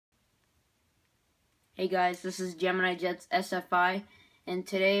Hey guys, this is Gemini Jet's SFI, and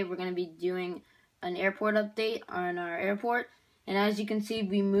today we're going to be doing an airport update on our airport. And as you can see,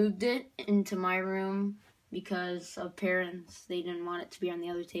 we moved it into my room because of parents. They didn't want it to be on the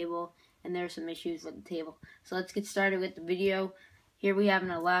other table, and there are some issues with the table. So let's get started with the video. Here we have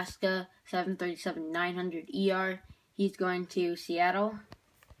an Alaska 737-900ER. He's going to Seattle.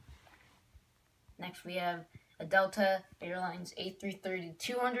 Next we have a Delta Airlines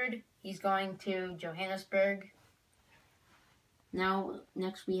A330-200. He's going to Johannesburg.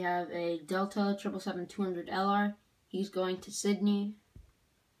 Next we have a Delta 777-200LR. He's going to Sydney.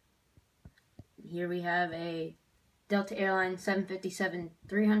 Here we have a Delta Airlines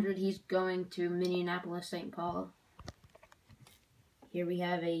 757-300. He's going to Minneapolis, St. Paul. Here we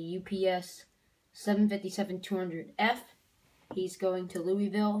have a UPS 757-200F. He's going to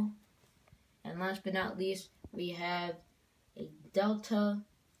Louisville. And last but not least, we have a Delta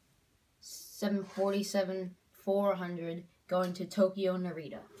 747-400 going to Tokyo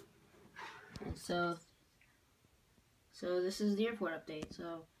Narita. And so this is the airport update.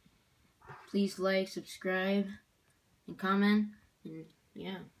 So please like, subscribe, and comment. And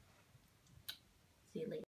yeah, see you later.